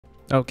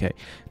Okay,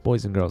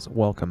 boys and girls,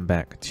 welcome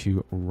back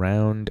to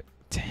round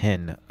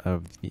 10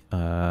 of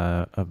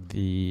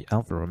the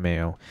Alfa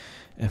Romeo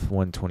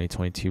F1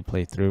 2022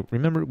 playthrough.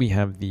 Remember, we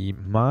have the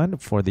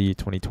mod for the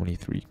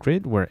 2023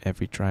 grid where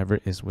every driver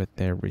is with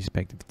their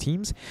respective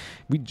teams.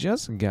 We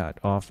just got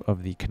off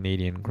of the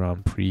Canadian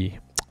Grand Prix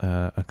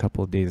a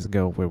couple of days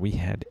ago where we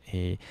had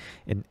an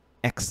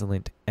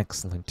excellent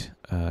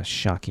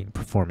shocking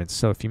performance.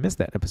 So if you missed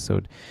that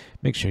episode,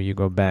 make sure you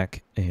go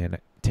back and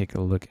take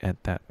a look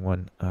at that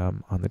one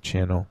on the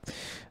channel.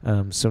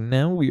 So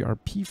now we are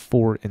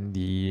P4 in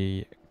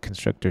the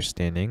constructor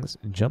standings,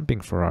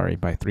 jumping Ferrari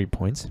by 3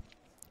 points,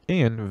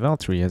 and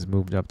Valtteri has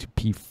moved up to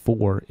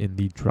P4 in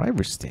the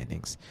driver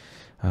standings.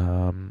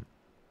 We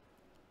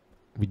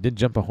did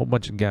jump a whole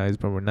bunch of guys,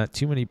 but we're not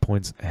too many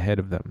points ahead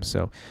of them.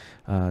 So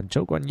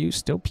Zhou Guanyu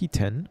still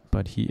P10,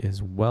 but he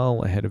is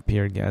well ahead of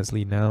Pierre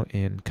Gasly now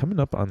and coming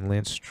up on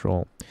Lance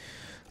Stroll.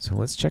 So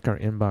let's check our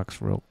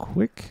inbox real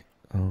quick.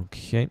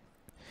 Okay.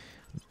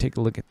 Take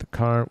a look at the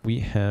car.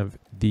 We have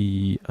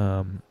the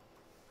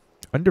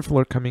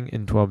underfloor coming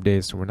in 12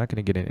 days, so we're not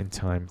going to get it in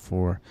time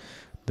for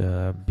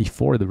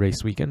before the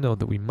race weekend, though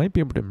that we might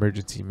be able to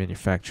emergency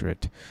manufacture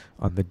it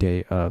on the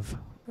day of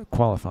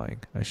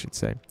qualifying, I should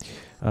say.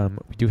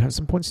 We do have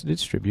some points to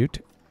distribute.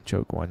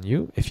 Zhou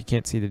Guanyu, if you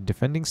can't see the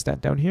defending stat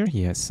down here,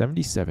 he has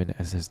 77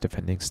 as his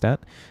defending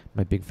stat.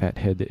 My big fat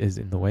head is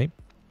in the way.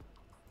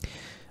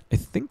 I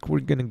think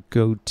we're going to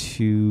go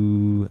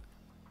to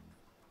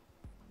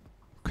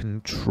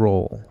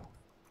control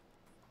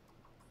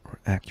or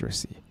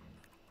accuracy.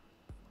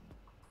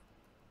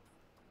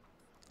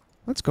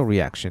 Let's go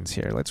reactions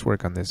here. Let's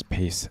work on this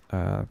pace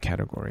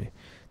category.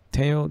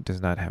 Teo does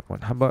not have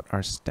one. How about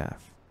our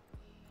staff?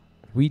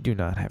 We do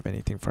not have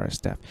anything for our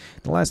staff.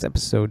 In the last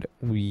episode,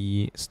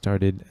 we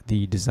started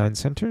the design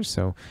center,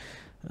 so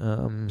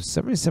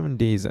 77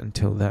 days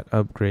until that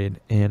upgrade,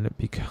 and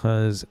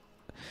because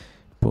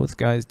both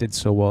guys did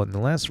so well in the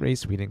last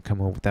race, we didn't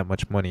come up with that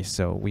much money,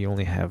 so we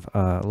only have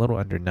a little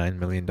under $9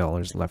 million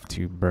left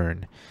to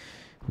burn.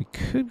 We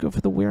could go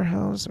for the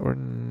warehouse, or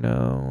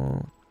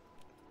no.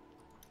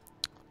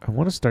 I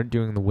want to start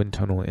doing the wind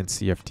tunnel and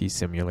CFD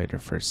simulator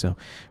first, so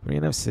we're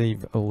going to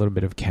save a little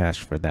bit of cash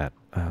for that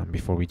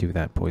before we do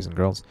that, boys and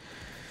girls.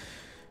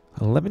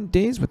 11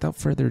 days, without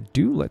further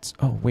ado, let's...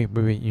 Oh, wait,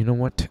 you know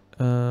what?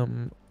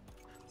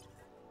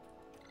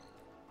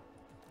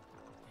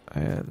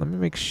 Let me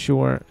make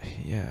sure.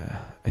 Yeah,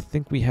 I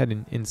think we had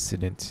an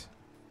incident.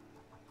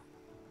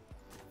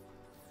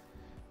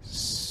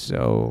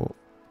 So,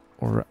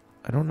 or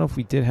I don't know if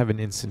we did have an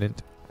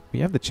incident.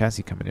 We have the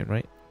chassis coming in,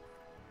 right?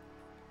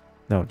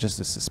 No, just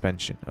the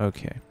suspension.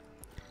 Okay.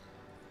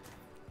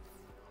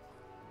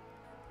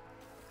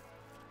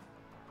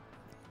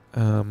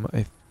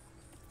 I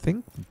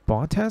think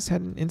Bottas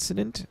had an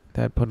incident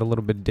that put a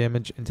little bit of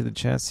damage into the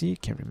chassis.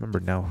 Can't remember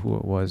now who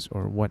it was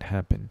or what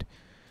happened.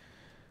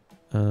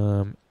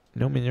 No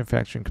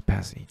manufacturing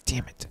capacity.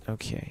 Damn it.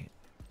 Okay.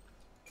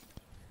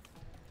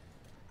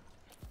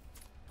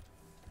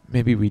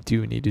 Maybe we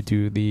do need to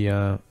do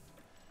the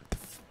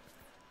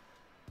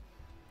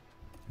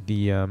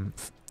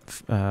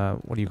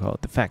what do you call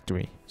it? The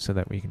factory, so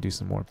that we can do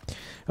some more.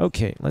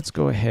 Okay, let's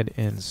go ahead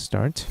and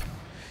start.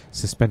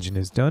 Suspension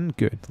is done.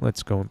 Good.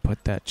 Let's go and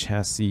put that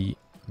chassis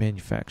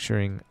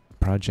manufacturing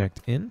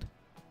project in.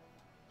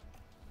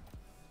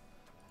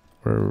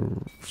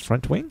 Or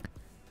front wing?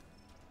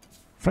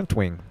 Front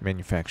wing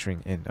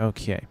manufacturing in.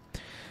 Okay,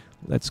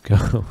 let's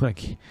go.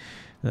 Okay.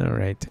 All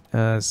right,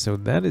 so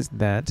that is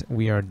that.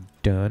 We are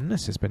done.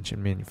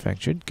 Suspension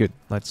manufactured. Good.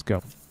 Let's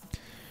go.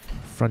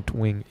 Front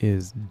wing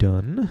is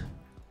done.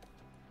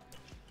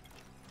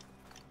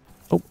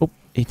 Oh,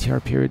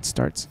 ATR period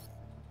starts.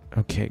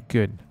 Okay,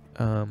 good.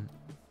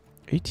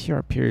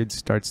 ATR period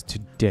starts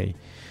today.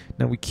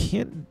 Now we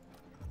can't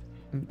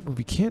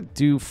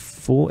do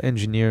full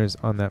engineers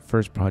on that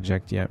first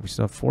project yet. We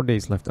still have 4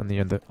 days left on the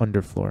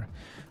underfloor,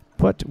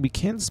 but we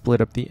can split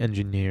up the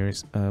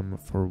engineers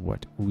for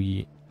what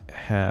we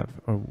have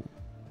or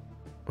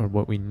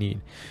what we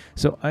need.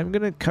 So I'm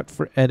gonna cut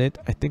for edit.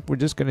 I think we're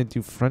just gonna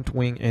do front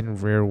wing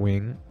and rear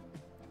wing.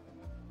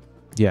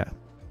 Yeah,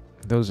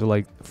 those are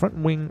like front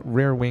wing,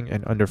 rear wing,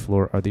 and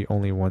underfloor are the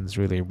only ones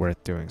really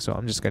worth doing. So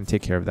I'm just gonna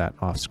take care of that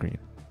off screen.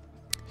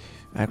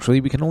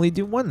 Actually, we can only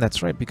do one.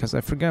 That's right, because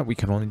I forgot we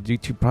can only do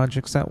 2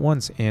 projects at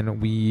once,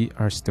 and we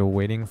are still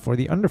waiting for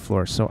the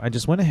underfloor. So I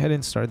just went ahead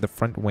and started the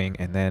front wing,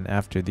 and then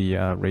after the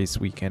race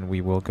weekend,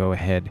 we will go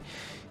ahead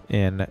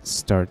and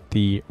start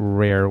the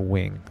rear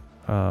wing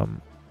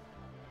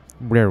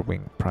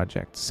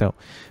project. So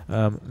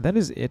that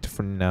is it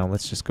for now.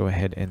 Let's just go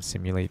ahead and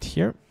simulate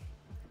here.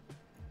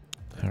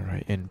 All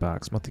right,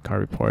 inbox, multi-car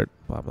report,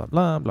 blah, blah,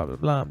 blah, blah, blah,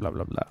 blah, blah,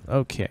 blah, blah.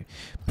 Okay,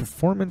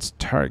 performance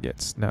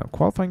targets. Now,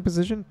 qualifying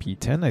position,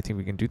 P10, I think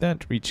we can do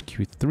that. Reach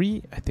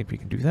Q3, I think we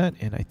can do that.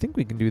 And I think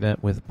we can do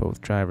that with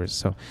both drivers.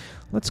 So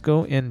let's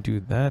go and do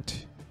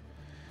that.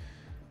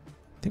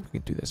 I think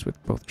we can do this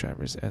with both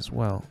drivers as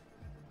well.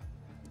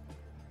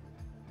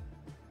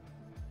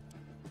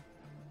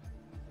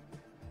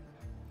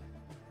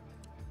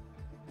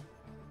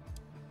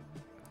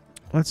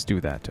 Let's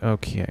do that.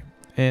 Okay.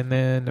 And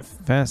then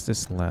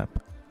fastest lap.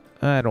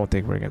 I don't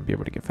think we're going to be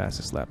able to get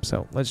fastest lap,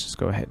 so let's just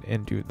go ahead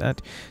and do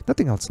that.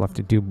 Nothing else left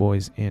to do,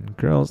 boys and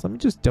girls. Let me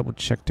just double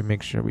check to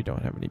make sure we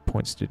don't have any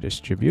points to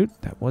distribute.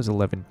 That was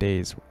 11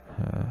 days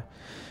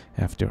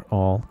after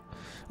all.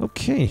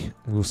 Okay,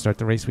 we'll start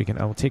the race weekend.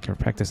 I will take care of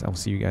practice. I will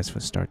see you guys for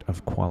the start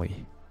of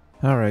quali.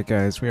 Alright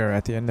guys, we are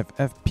at the end of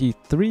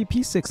FP3,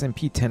 P6, and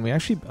P10. We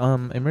actually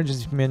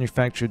emergency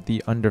manufactured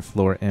the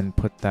underfloor and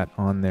put that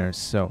on there,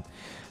 so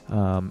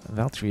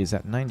Valtteri is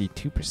at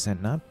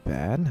 92%. Not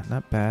bad,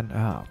 not bad.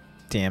 Oh,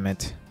 damn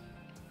it.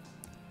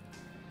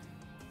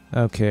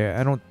 Okay,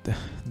 I don't...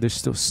 There's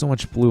still so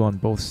much blue on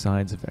both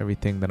sides of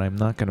everything that I'm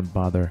not going to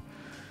bother.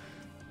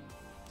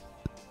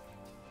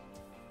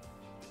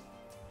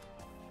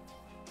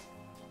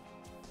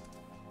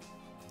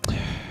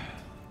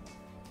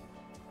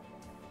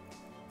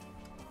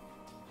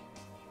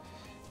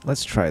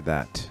 Let's try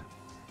that.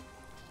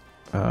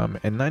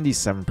 And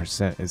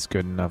 97% is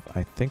good enough.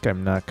 I think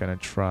I'm not going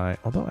to try...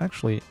 Although,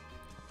 actually,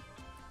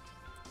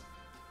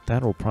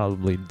 that'll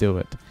probably do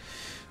it.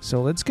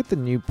 So let's get the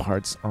new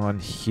parts on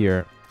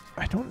here.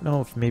 I don't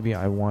know if maybe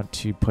I want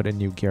to put a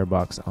new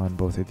gearbox on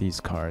both of these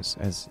cars.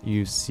 As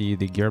you see,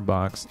 the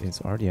gearbox is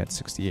already at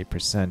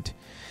 68%.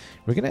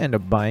 We're going to end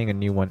up buying a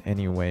new one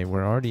anyway.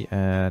 We're already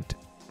at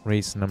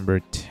race number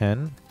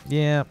 10.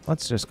 Yeah,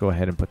 let's just go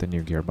ahead and put the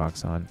new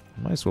gearbox on.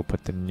 Might as well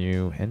put the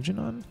new engine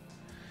on.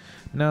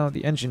 No,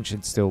 the engine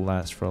should still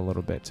last for a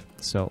little bit.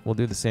 So we'll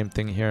do the same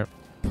thing here.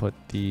 Put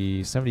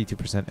the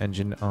 72%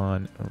 engine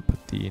on,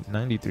 put the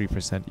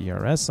 93%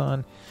 ERS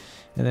on,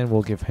 and then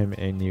we'll give him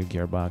a new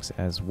gearbox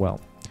as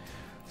well.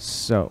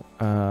 So,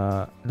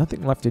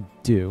 nothing left to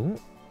do.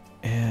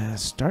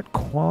 Start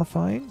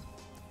qualifying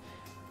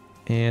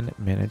and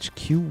manage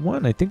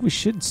Q1. I think we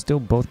should still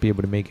both be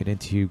able to make it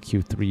into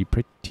Q3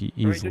 pretty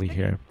easily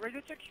here.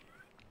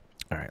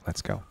 Alright,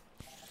 let's go.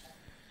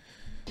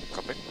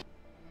 Copy.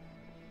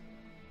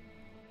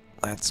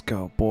 Let's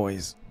go,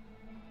 boys.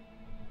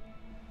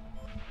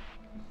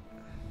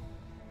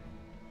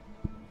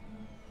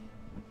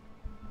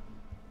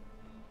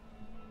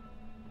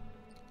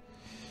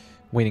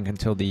 Waiting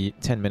until the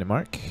 10-minute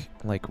mark,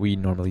 like we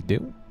normally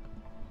do.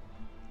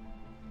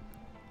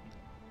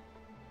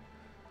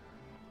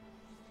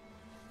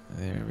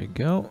 There we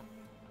go.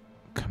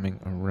 Coming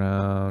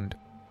around.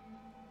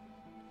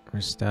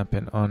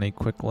 Verstappen on a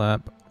quick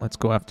lap. Let's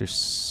go after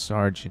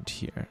Sargent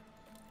here.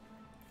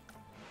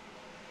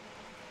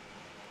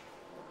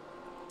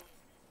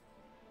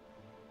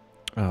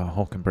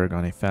 Hulkenberg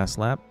on a fast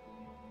lap.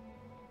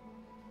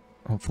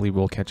 Hopefully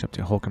we'll catch up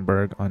to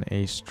Hulkenberg on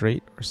a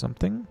straight or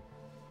something.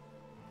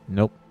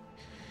 Nope.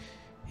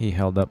 He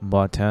held up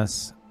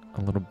Bottas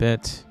a little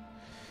bit.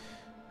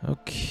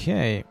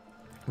 Okay.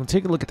 We'll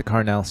take a look at the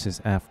car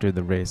analysis after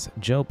the race.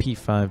 Joe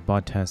P5,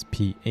 Bottas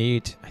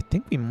P8. I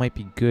think we might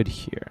be good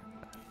here.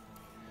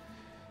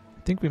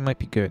 I think we might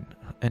be good.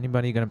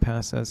 Anybody gonna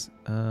pass us?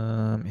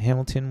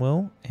 Hamilton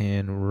will,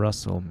 and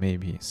Russell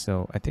maybe.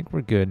 So I think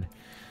we're good.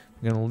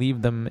 I'm gonna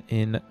leave them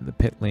in the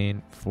pit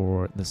lane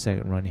for the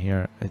second run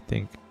here, I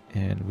think,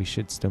 and we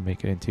should still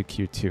make it into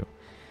Q2.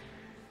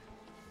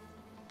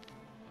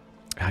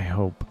 I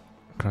hope.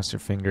 Cross your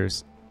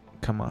fingers.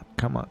 Come on,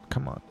 come on,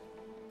 come on.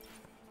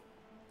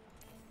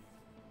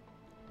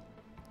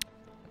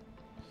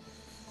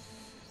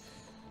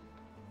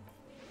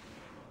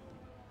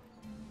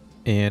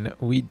 And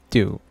we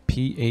do.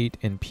 P8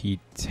 and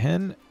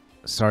P10.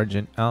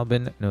 Sargent,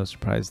 Albin, no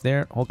surprise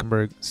there.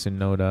 Hulkenberg,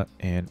 Tsunoda,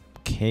 and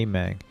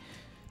K-Mag.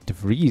 De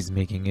Vries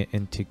making it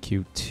into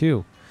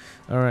Q2.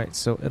 Alright,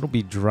 so it'll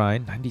be dry.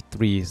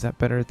 93. Is that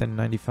better than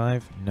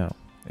 95? No,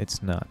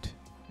 it's not.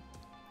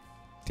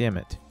 Damn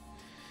it.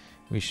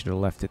 We should have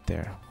left it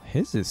there.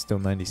 His is still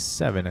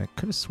 97. I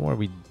could have swore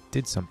we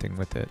did something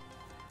with it,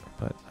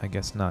 but I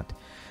guess not.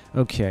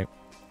 Okay.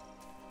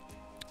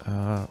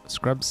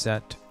 Scrub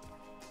set.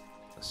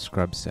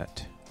 Scrub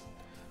set.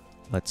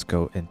 Let's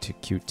go into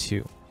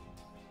Q2.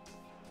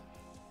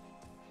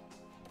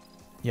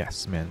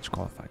 Yes, manage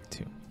qualifying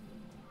 2.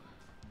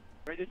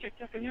 Ready to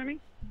check, can you hear me?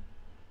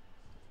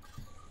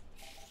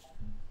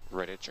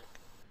 Ready to check.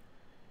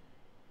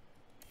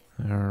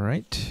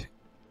 Alright.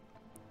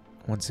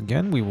 Once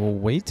again, we will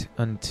wait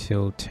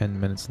until 10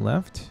 minutes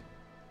left.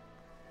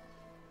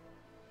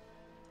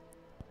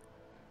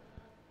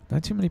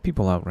 Not too many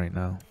people out right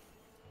now.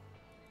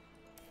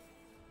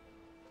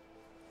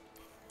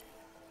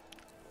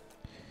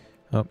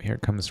 Oh, here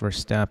comes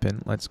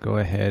Verstappen. Let's go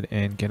ahead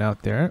and get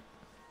out there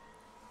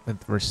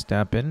with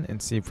Verstappen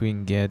and see if we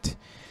can get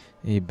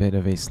a bit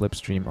of a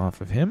slipstream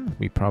off of him.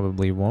 We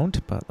probably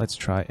won't, but let's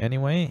try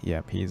anyway.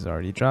 Yep, he's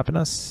already dropping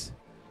us.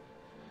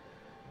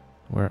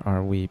 Where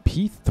are we?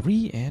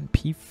 P3 and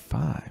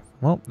P5.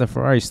 Well, the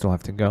Ferraris still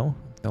have to go.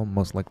 They'll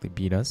most likely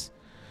beat us.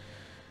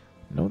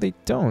 No, they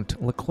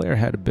don't. Leclerc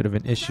had a bit of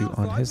an issue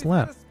on his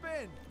lap.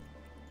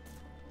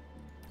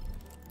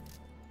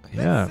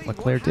 Yeah,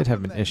 Leclerc did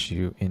have an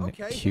issue in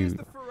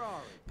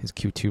his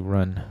Q2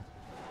 run.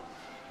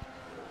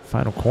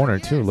 Final corner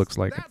too, looks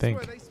like, I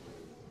think.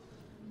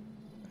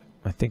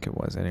 I think it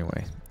was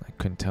anyway. I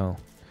couldn't tell.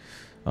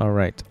 All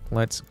right,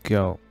 let's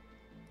go.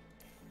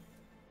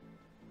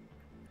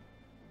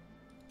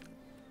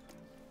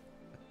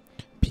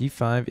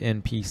 P5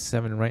 and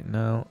P7 right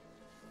now.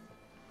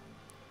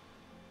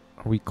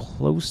 Are we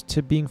close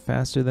to being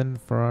faster than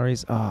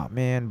Ferraris? Oh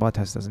man,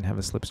 Bottas doesn't have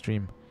a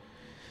slipstream.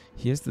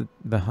 He is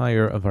the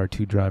higher of our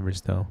two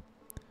drivers though.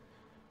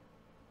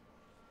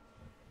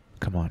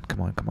 Come on,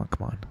 come on, come on,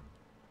 come on.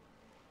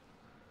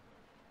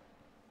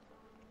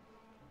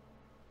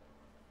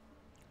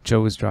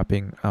 Joe is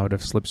dropping out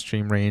of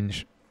slipstream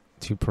range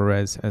to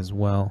Perez as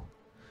well.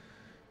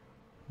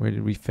 Where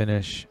did we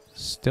finish?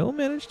 Still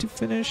managed to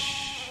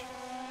finish.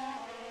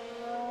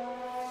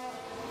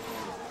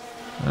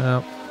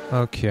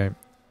 Okay.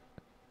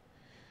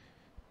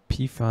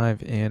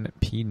 P5 and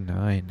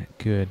P9.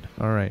 Good.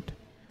 All right.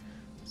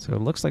 So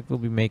it looks like we'll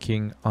be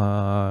making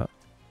a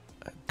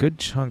good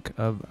chunk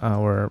of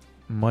our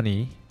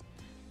money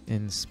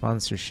in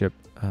sponsorship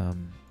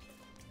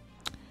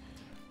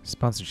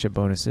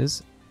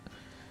bonuses.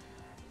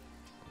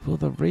 Will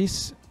the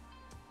race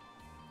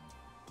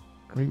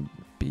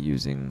be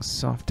using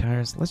soft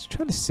tires? Let's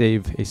try to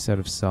save a set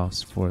of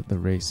softs for the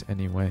race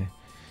anyway.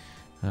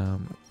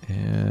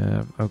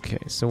 Okay,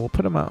 so we'll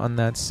put them out on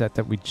that set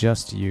that we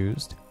just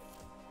used.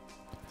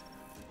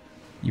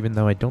 Even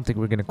though I don't think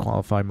we're going to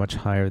qualify much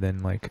higher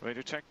than like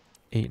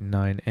 8 and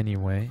 9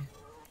 anyway.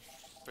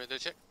 Ready to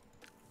check?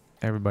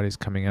 Everybody's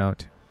coming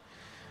out.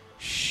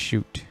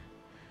 Shoot.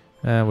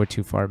 We're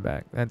too far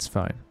back. That's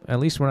fine. At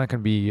least we're not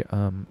going to be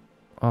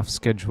off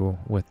schedule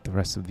with the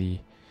rest of the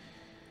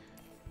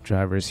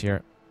drivers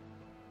here.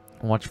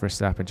 Watch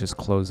Verstappen just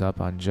close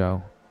up on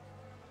Joe.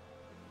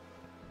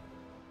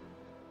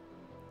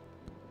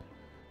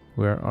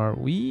 Where are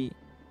we?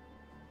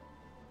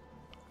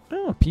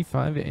 Oh,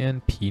 P5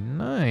 and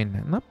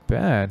P9. Not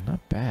bad.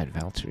 Not bad,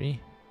 Valtteri.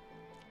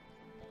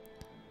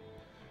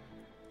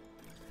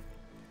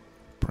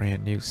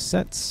 Brand new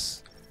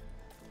sets.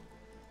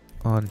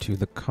 Onto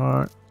the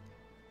car.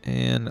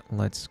 And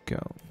let's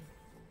go.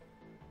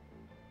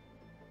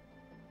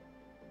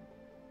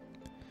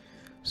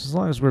 So as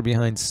long as we're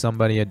behind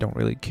somebody, I don't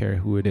really care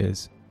who it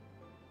is.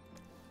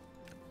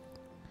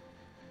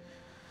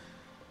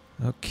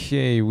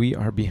 Okay, we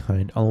are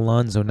behind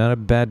Alonso. Not a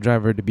bad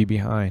driver to be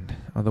behind.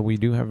 Although we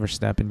do have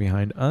Verstappen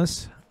behind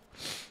us.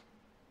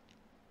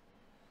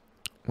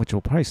 Which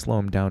will probably slow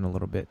him down a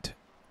little bit.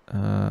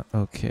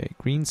 Okay,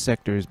 green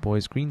sectors,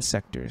 boys. Green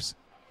sectors.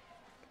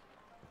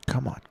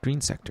 Come on,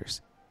 green sectors.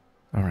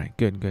 Alright,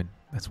 good, good.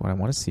 That's what I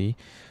want to see.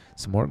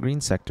 Some more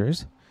green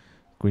sectors.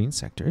 Green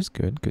sectors.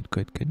 Good, good,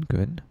 good, good,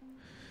 good.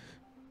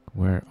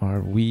 Where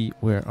are we?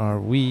 Where are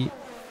we?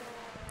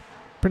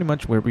 Pretty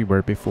much where we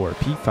were before.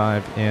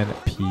 P5 and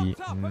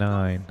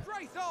P9.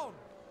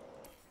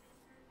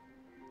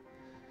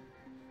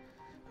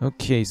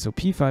 Okay, so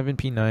P5 and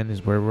P9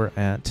 is where we're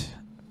at.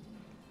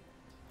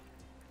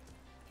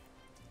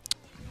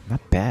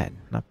 Not bad,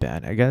 not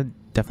bad. I gotta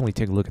definitely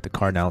take a look at the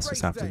car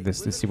analysis after this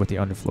to see what the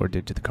underfloor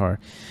did to the car.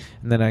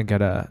 And then I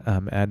gotta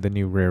add the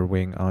new rear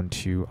wing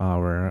onto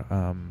our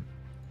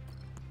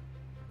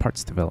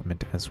parts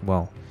development as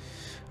well.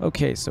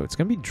 Okay, so it's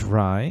gonna be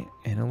dry,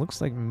 and it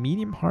looks like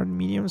medium, hard,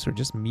 mediums, or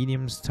just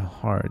mediums to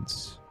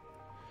hards.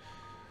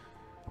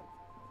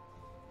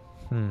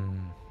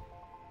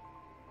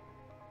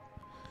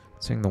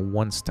 Saying the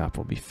one stop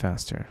will be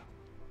faster.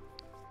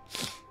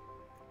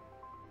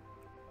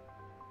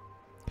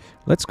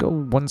 Let's go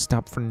one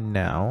stop for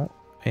now,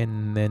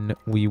 and then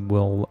we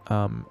will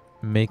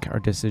make our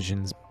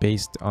decisions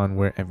based on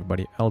where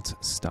everybody else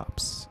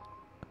stops.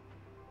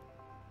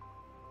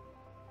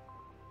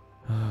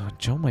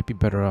 Joe might be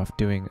better off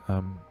doing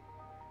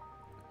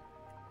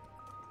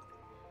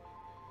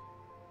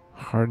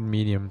hard,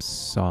 medium,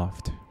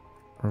 soft,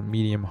 or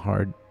medium,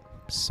 hard,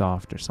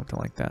 soft, or something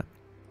like that.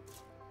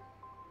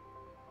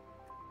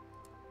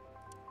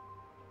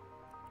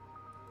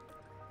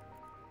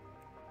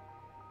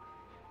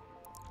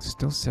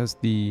 Still says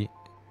the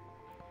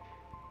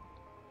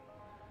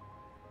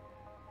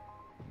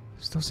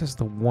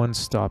one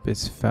stop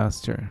is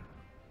faster.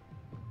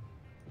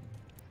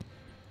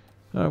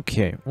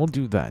 Okay, we'll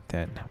do that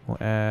then. We'll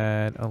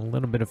add a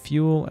little bit of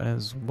fuel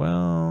as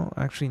well.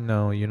 Actually,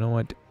 no, you know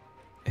what?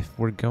 If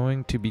we're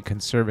going to be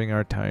conserving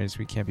our tires,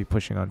 we can't be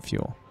pushing on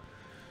fuel.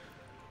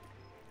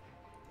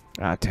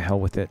 Ah, to hell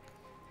with it.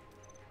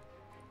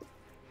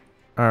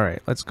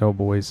 Alright, let's go,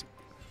 boys.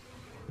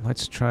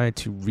 Let's try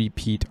to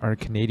repeat our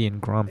Canadian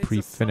Grand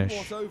Prix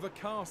finish.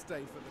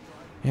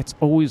 It's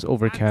always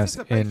overcast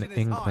in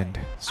England.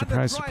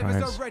 Surprise,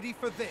 surprise.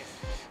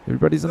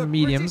 Everybody's on the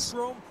mediums,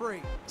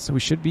 so we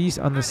should be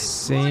on the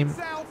same...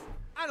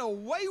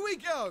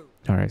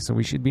 Alright, so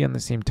we should be on the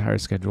same tire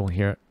schedule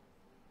here.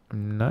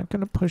 I'm not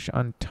going to push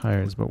on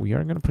tires, but we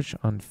are going to push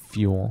on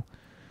fuel.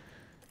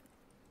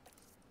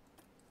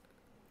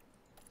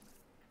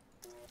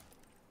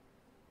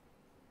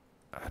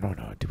 I don't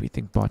know. Do we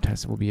think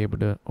Bottas will be able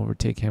to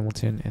overtake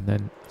Hamilton and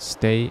then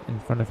stay in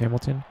front of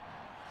Hamilton?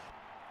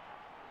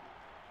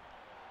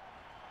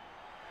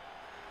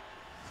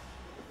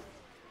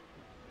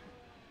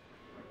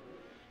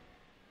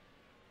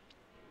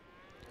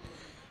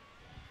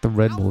 The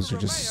Red Bulls are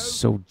just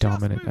so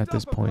dominant at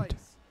this point.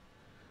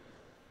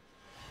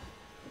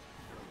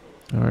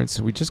 Alright,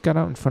 so we just got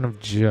out in front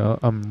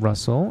of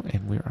Russell,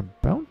 and we're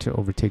about to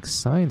overtake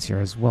Signs here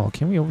as well.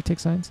 Can we overtake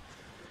Signs?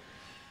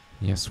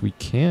 Yes, we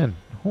can.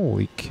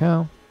 Holy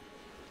cow.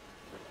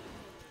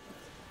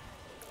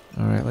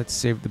 Alright, let's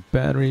save the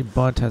battery.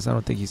 Bottas, I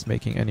don't think he's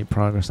making any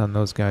progress on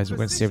those guys. We're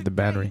going to save the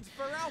battery.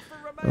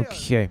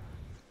 Okay.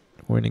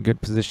 We're in a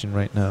good position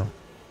right now.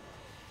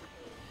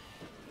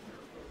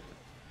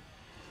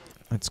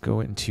 Let's go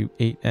into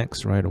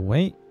 8X right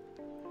away.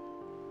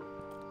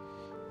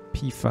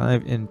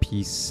 P5 and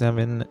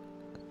P7.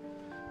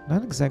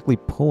 Not exactly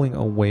pulling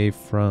away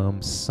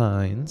from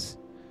Signs.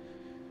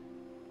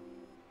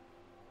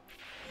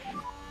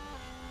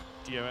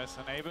 DRS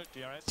enabled.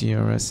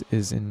 DRS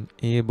is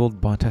enabled.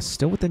 Bottas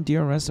still within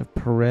DRS of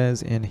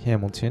Perez and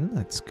Hamilton.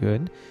 That's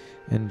good.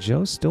 And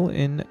Joe's still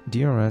in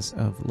DRS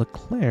of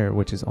Leclerc,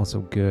 which is also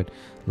good.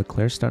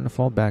 Leclerc's starting to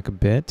fall back a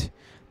bit.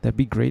 That'd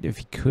be great if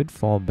he could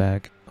fall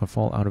back or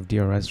fall out of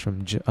DRS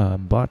from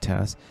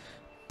Bottas.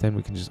 Then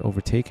we can just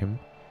overtake him.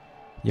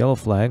 Yellow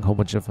flag. Whole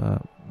bunch of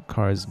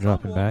cars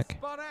dropping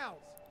back.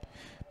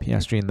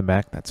 Piastri in the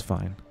back. That's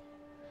fine.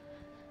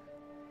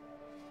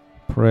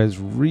 Perez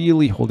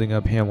really holding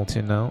up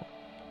Hamilton now.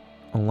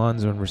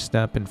 Alonso and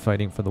Verstappen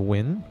fighting for the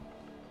win.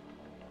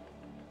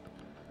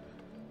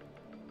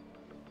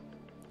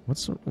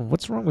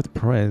 What's wrong with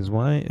Perez?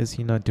 Why is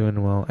he not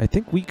doing well? I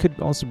think we could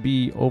also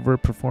be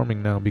overperforming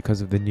now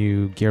because of the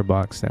new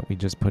gearbox that we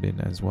just put in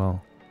as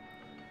well.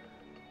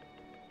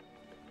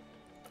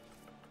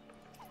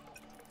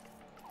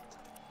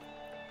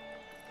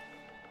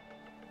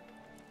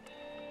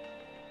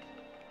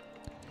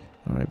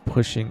 All right,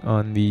 pushing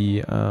on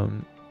the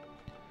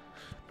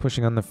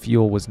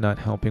fuel was not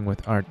helping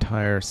with our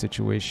tire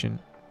situation.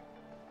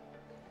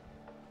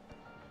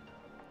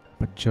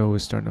 But Joe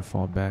is starting to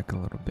fall back a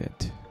little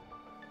bit.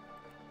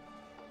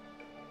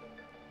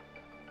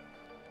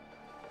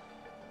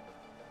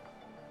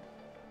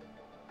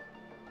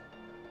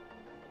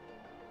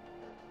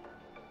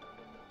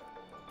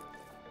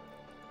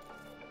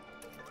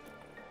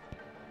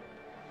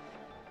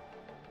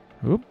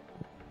 Oop.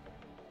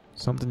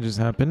 Something just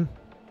happened.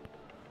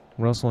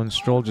 Russell and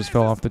Stroll just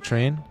fell off the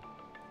train.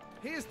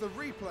 Here's the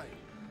replay.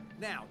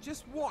 Now,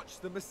 just watch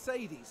the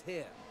Mercedes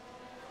here.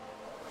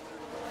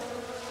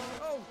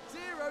 Oh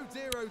dear, oh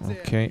dear, oh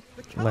dear. Okay,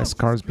 less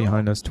cars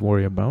behind us to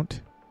worry about.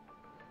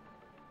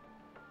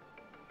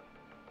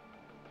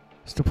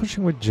 Still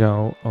pushing with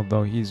Joe,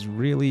 although he's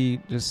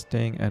really just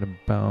staying at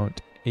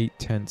about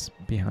 8/10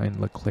 behind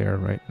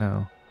Leclerc right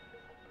now.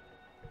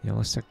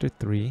 Yellow sector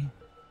 3.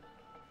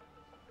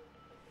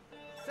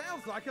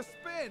 Sounds like a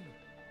spin.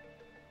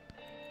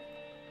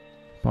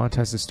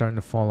 Bottas is starting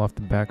to fall off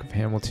the back of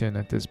Hamilton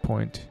at this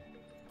point.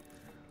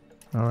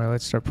 Alright,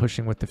 let's start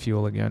pushing with the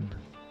fuel again.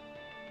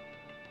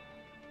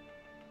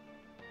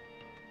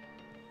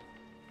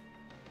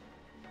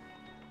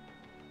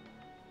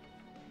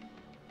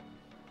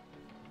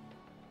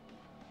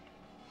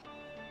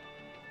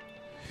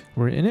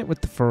 We're in it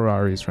with the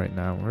Ferraris right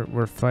now.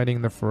 We're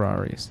fighting the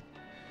Ferraris.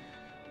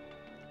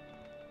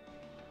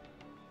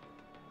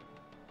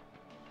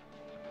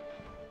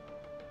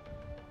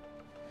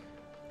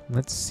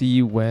 Let's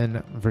see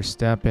when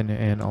Verstappen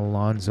and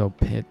Alonso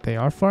pit. They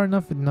are far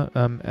enough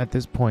at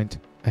this point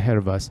ahead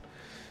of us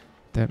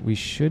that we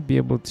should be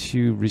able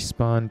to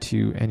respond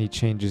to any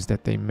changes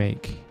that they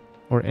make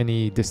or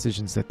any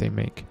decisions that they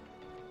make.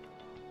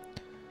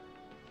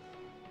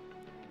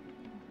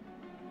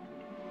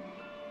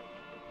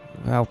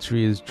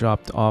 Valtteri is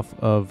dropped off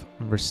of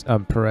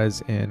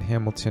Perez and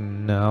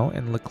Hamilton now,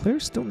 and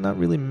Leclerc's still not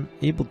really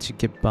able to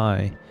get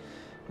by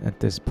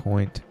at this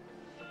point.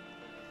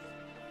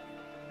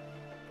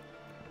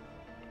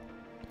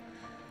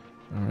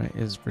 Alright,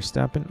 is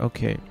Verstappen?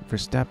 Okay,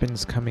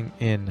 Verstappen's coming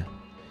in.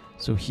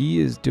 So he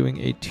is doing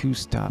a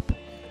 2-stop.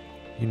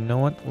 You know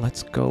what?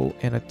 Let's go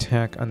and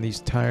attack on these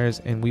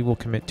tires, and we will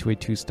commit to a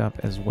 2-stop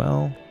as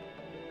well.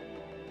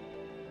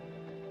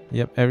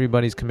 Yep,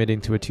 everybody's committing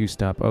to a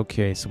 2-stop.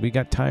 Okay, so we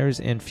got tires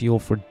and fuel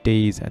for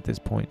days at this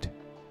point.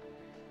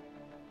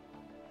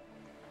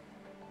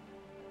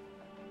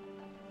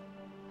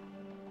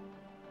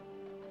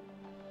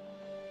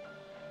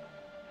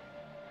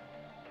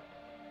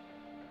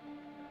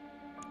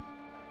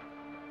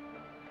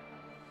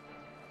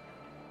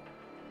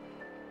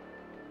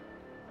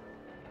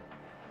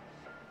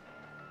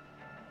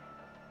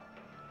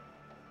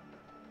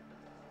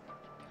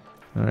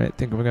 Alright, I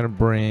think we're going to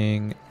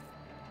bring...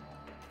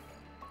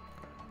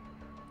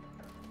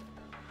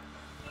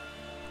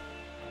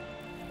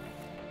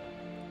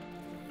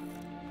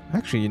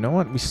 Actually, you know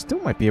what? We still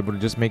might be able to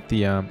just make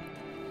the...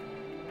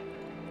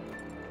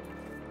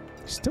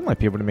 Still might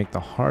be able to make the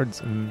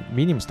hards,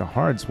 mediums to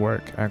hards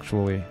work,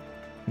 actually.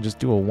 And just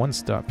do a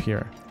 1-stop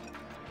here.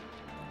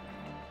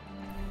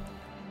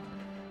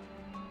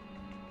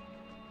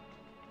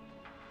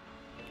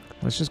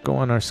 Let's just go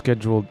on our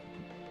scheduled...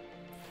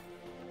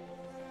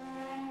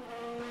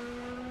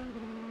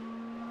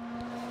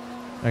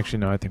 Actually,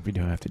 no, I think we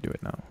do have to do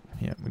it now.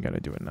 Yeah, we gotta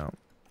do it now.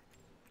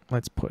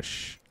 Let's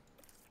push.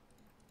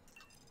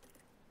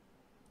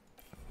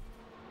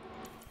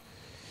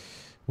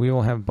 We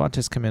will have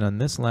Bottas come in on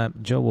this lap,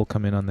 Joe will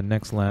come in on the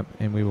next lap,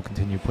 and we will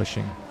continue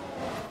pushing.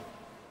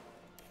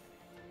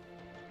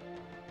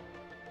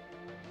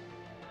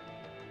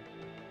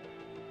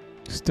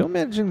 Still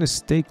managing to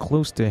stay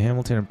close to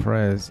Hamilton and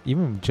Perez,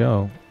 even with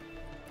Joe.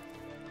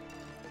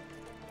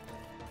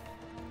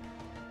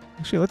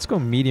 Actually, let's go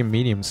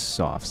medium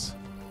softs.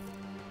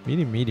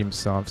 Medium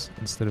softs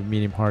instead of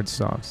medium hard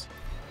softs.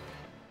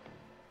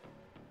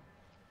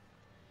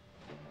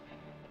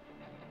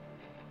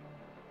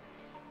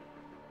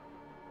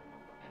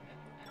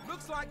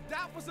 Looks like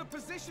that was a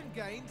position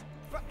gained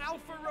for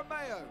Alfa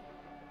Romeo.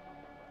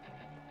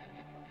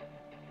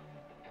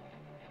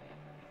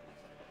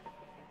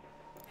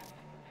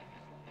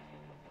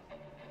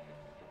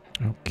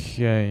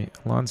 Okay,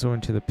 Alonso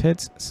into the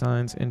pits,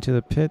 Sainz into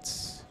the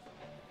pits.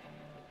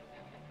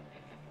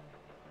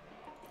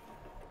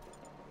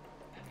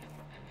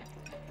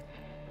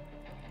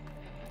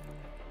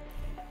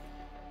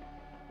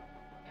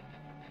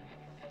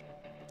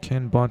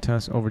 Can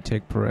Bottas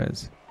overtake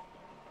Perez?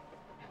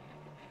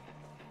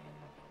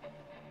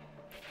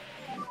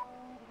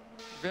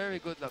 Very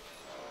good luck.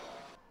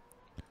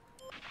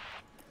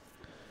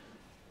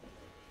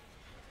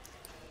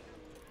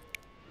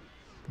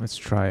 Let's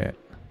try it.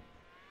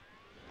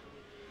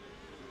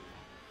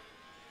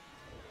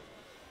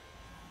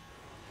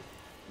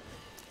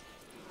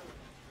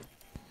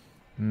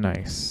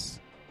 Nice.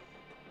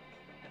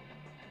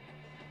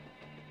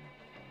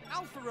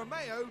 Alfa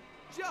Romeo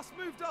just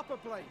moved up a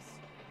place.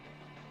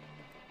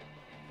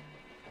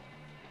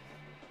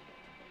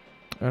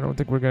 I don't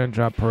think we're gonna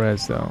drop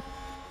Perez though.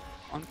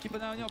 On keep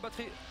an eye on your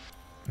battery.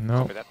 No,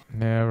 Copy that.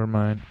 never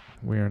mind.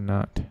 We are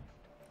not.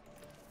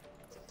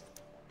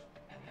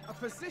 A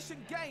position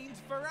gained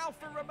for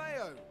Alfa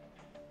Romeo.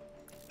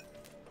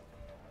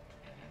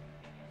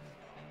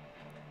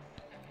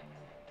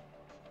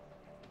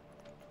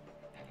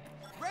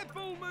 Red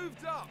Bull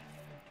moved up.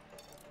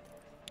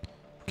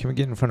 Can we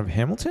get in front of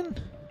Hamilton?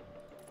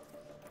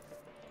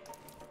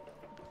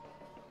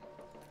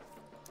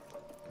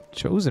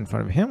 Joe's in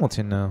front of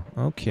Hamilton now.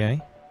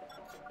 Okay.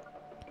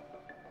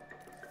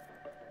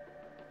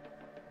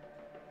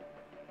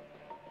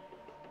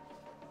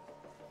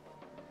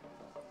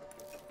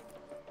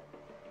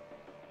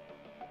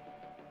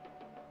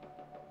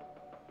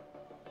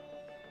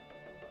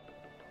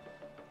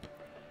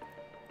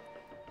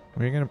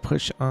 We're going to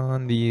push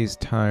on these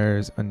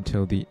tires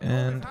until the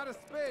end. Had a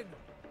spin.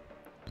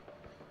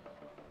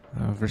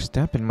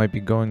 Verstappen might be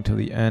going to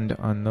the end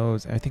on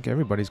those. I think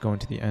everybody's going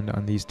to the end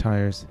on these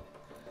tires.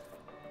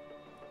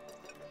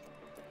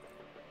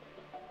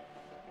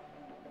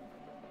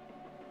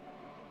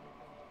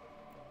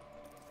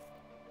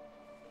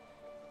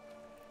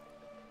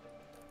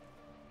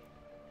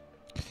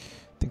 I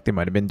think they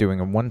might have been doing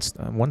a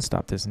one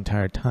stop this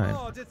entire time.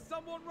 Oh, did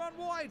someone run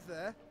wide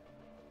there?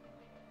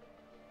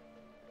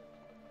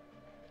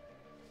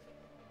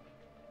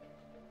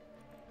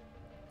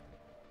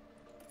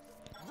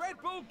 Red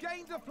Bull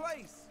gained a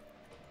place.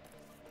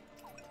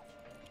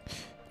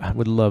 I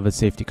would love a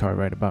safety car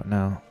right about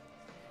now.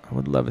 I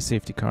would love a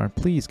safety car.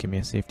 Please give me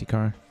a safety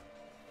car.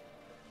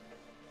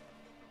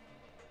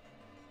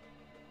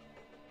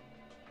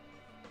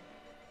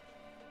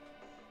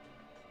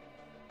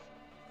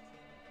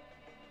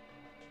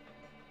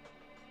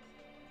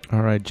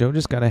 All right, Joe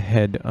just got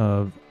ahead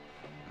of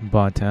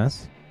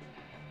Bottas.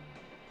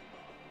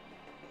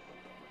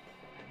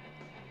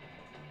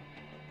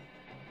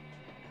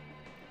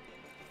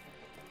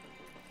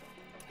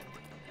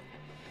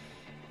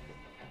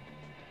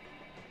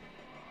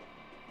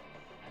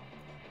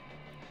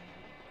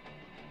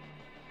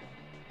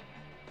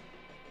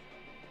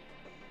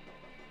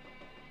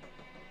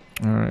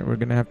 All right, we're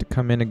going to have to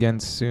come in again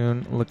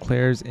soon.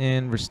 Leclerc's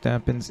in,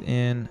 Verstappen's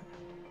in.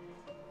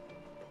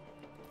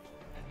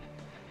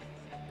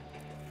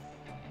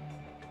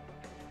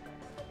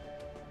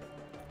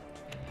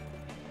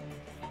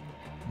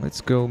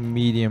 Let's go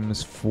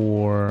mediums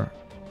for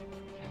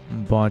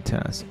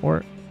Bottas.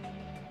 Or,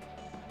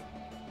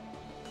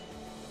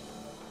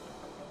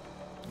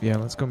 yeah,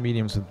 let's go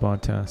mediums with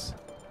Bottas.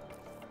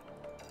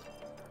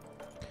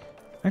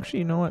 Actually,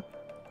 you know what?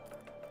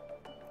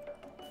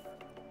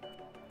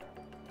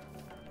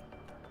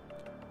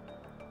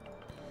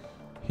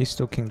 He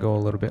still can go a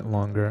little bit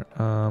longer.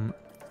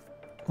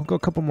 We'll go a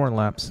couple more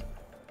laps.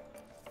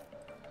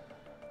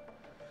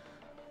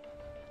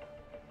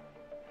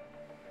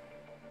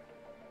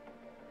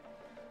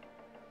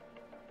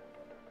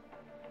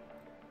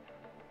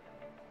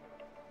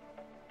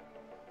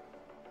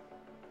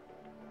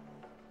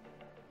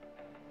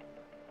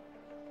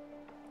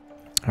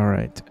 All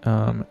right.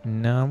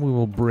 Now we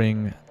will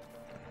bring...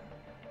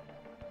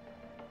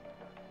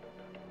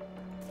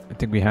 I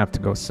think we have to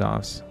go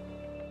softs.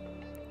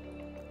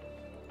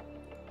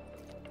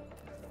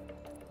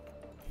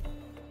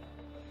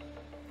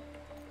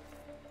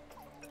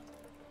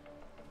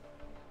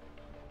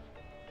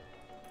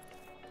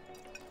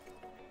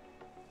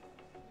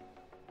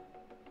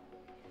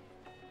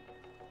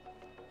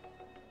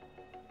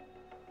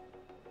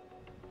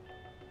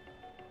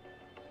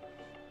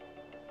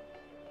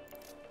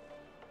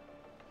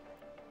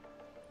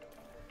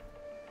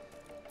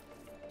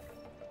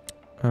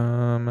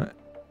 I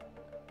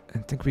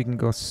think we can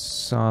go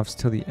softs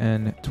till the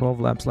end. 12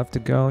 laps left to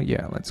go.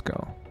 Yeah, let's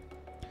go.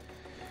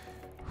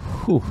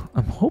 Whew.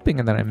 I'm hoping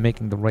that I'm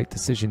making the right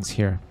decisions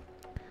here.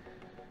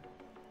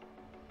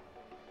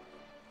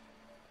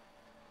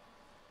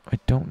 I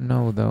don't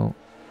know, though.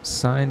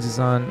 Signs is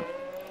on...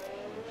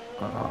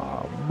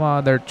 Oh,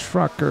 mother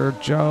trucker,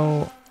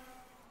 Joe.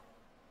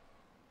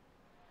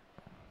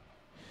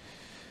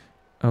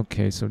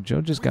 Okay, so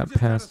Joe just got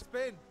passed.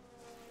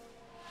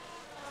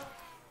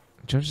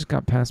 Joe just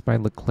got passed by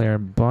Leclerc.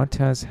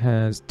 Bottas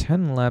has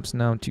 10 laps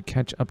now to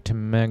catch up to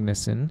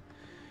Magnussen.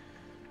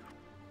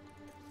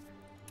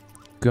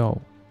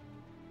 Go.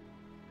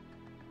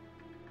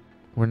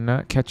 We're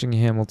not catching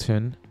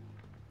Hamilton.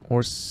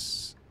 Or...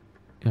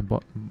 Yeah,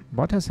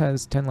 Bottas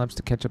has 10 laps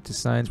to catch up to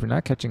Sainz. We're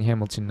not catching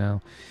Hamilton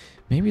now.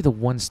 Maybe the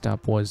one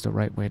stop was the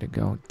right way to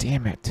go.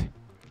 Damn it.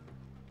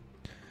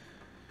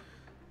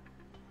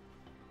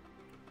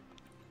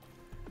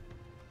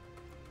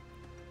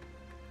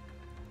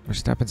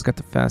 Verstappen's got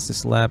the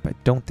fastest lap. I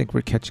don't think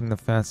we're catching the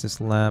fastest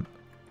lap.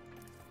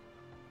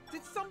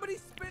 Did somebody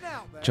spin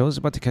out there? Joe's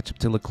about to catch up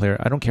to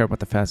Leclerc. I don't care about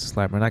the fastest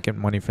lap. We're not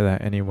getting money for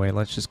that anyway.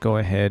 Let's just go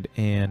ahead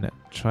and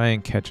try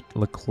and catch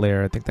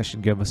Leclerc. I think that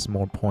should give us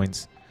more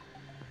points.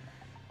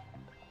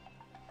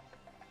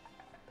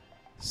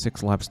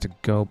 6 laps to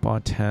go.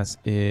 Bottas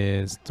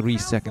is 3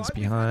 seconds Like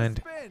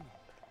behind.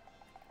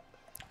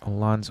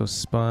 Alonso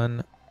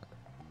spun.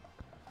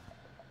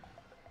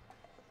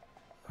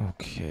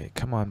 Okay,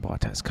 come on,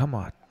 Bottas. Come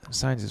on.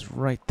 Sainz is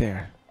right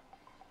there.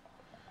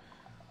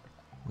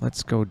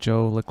 Let's go,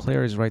 Joe.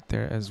 Leclerc is right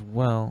there as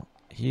well.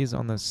 He's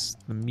on the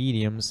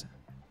mediums.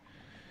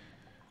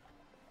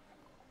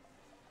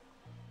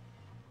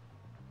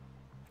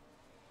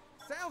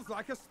 Sounds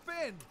like a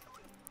spin.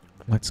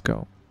 Let's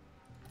go.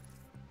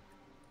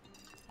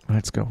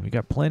 Let's go. We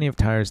got plenty of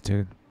tires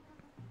to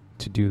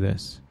do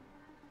this.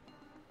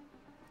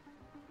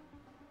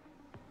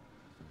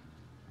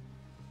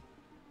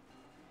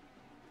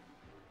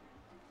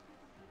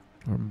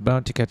 We're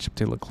about to catch up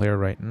to Leclerc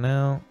right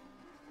now.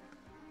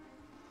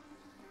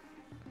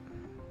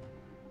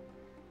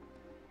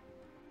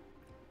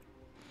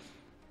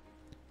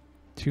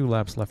 Two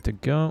laps left to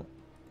go.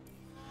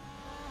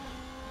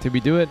 Did we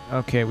do it?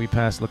 Okay, we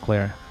passed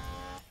Leclerc.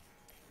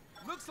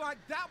 Looks like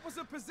that was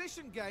a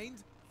position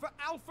gained for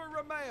Alfa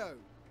Romeo.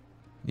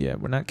 Yeah,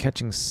 we're not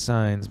catching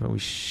Sainz, but we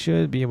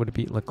should be able to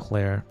beat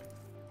Leclerc.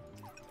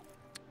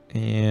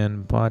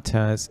 And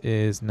Bottas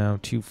is now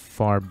too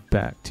far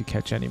back to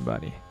catch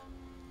anybody.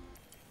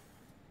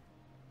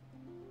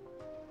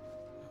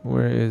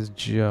 Where is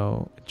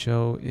Joe?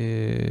 Joe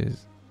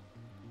is...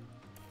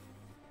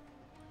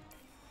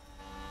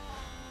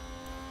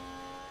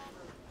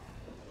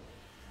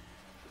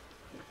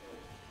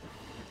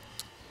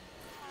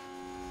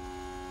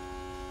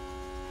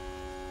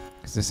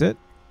 Is this it?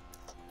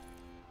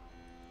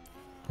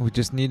 We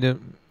just need to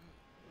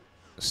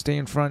stay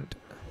in front.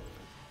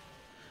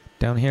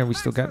 Down here, we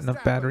still got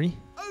enough battery.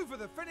 Over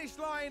the finish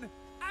line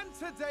and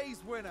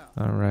today's winner.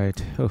 All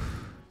right.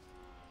 Oof.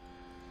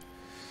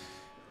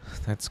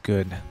 That's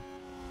good.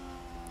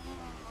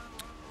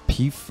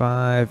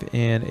 P5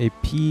 and a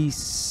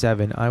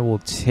P7. I will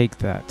take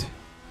that.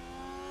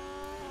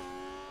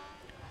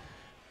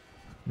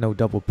 No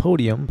double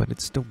podium, but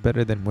it's still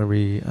better than where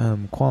we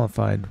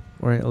qualified,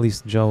 or at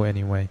least Joe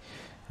anyway.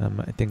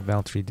 I think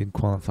Valtteri did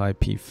qualify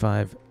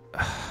P5.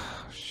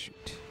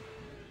 Shoot.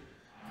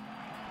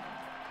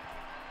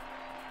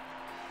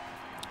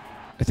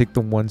 I think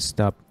the one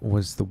stop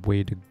was the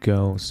way to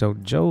go. So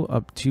Joe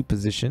up 2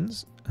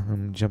 positions,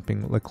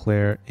 jumping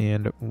Leclerc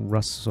and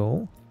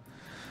Russell.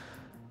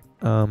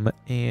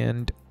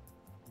 And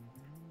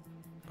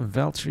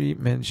Valtteri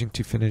managing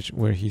to finish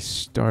where he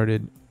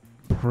started.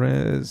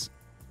 Perez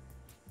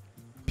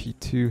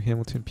P2,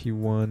 Hamilton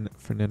P1,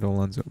 Fernando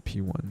Alonso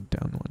P1,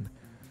 down 1.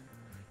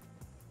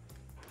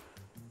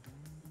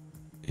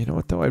 You know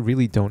what though? I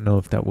really don't know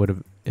if that would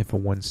have, if a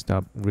one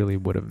stop really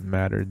would have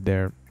mattered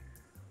there.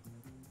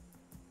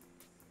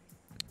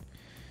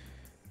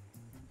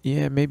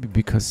 Yeah, maybe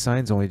because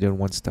Sainz only did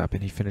 1 stop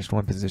and he finished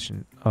 1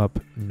 position up.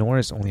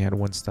 Norris only had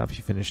 1 stop.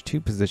 He finished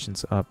 2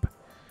 positions up.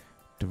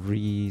 De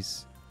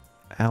Vries,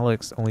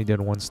 Alex only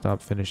did 1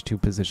 stop, finished 2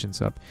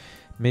 positions up.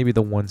 Maybe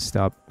the 1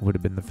 stop would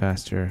have been the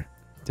faster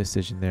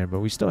decision there, but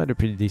we still had a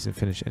pretty decent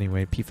finish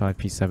anyway. P5,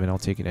 P7, I'll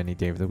take it any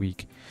day of the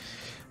week.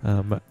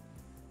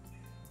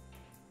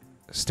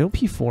 Still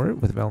P4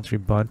 with Valtteri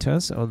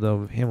Bottas,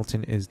 although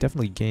Hamilton is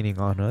definitely gaining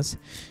on us.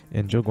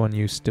 And Zhou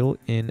Guanyu still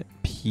in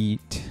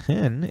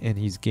P10, and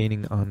he's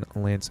gaining on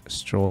Lance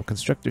Stroll.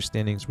 Constructor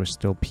standings were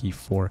still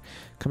P4,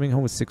 coming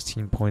home with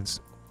 16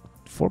 points,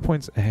 4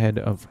 points ahead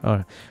of,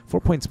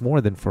 4 points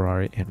more than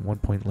Ferrari and 1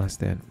 point less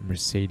than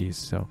Mercedes.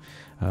 So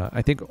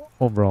I think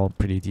overall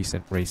pretty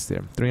decent race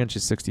there.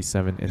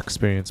 367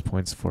 experience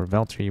points for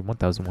Valtteri,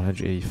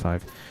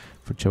 1,185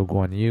 for Zhou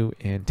Guanyu,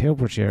 and Théo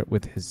Pourchaire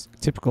with his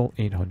typical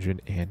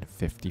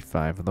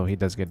 855, although he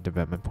does get a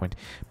development point,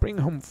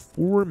 bringing home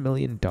 $4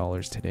 million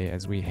today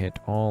as we hit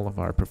all of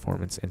our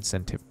performance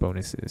incentive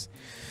bonuses.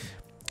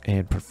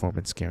 and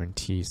performance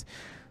guarantees.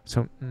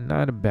 So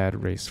not a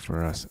bad race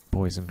for us,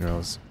 boys and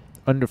girls.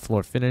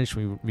 Underfloor finish,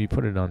 we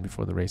put it on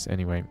before the race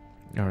anyway.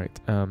 Alright,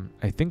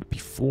 I think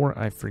before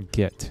I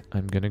forget,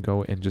 I'm gonna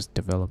go and just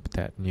develop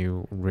that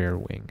new rear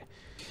wing.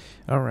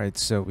 Alright,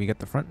 so we got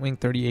the front wing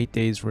 38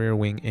 days, rear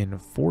wing in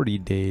 40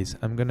 days.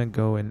 I'm gonna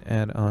go and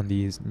add on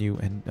these new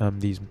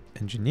these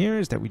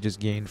engineers that we just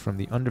gained from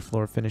the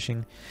underfloor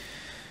finishing.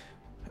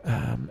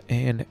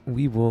 And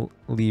we will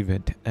leave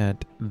it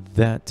at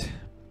that.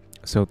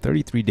 So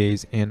 33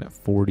 days and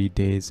 40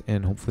 days,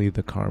 and hopefully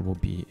the car will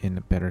be in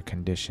a better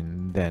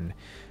condition then.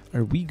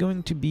 Are we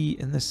going to be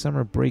in the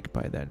summer break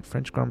by then?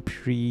 French Grand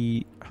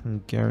Prix,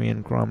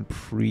 Hungarian Grand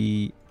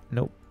Prix.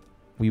 Nope.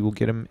 We will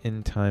get them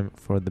in time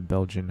for the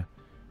Belgian.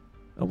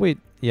 Oh wait,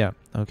 yeah.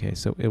 Okay,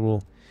 so it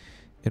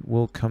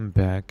will come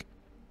back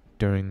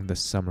during the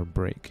summer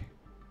break.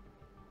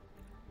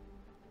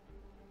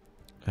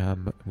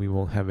 We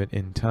will have it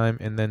in time,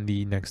 and then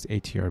the next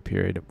ATR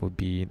period will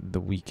be the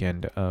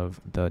weekend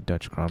of the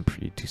Dutch Grand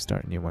Prix to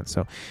start a new one.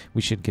 So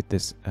we should get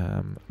this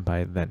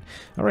by then.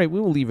 All right, we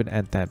will leave it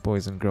at that,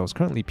 boys and girls.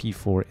 Currently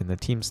P4 in the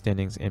team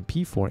standings and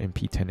P4 and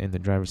P10 in the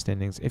driver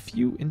standings. If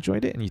you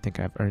enjoyed it and you think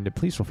I've earned it,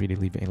 please feel free to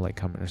leave a like,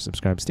 comment, or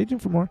subscribe. Stay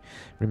tuned for more.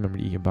 Remember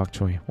to eat your bok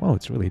choy. Wow,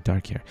 it's really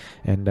dark here.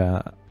 And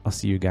I'll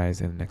see you guys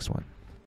in the next one.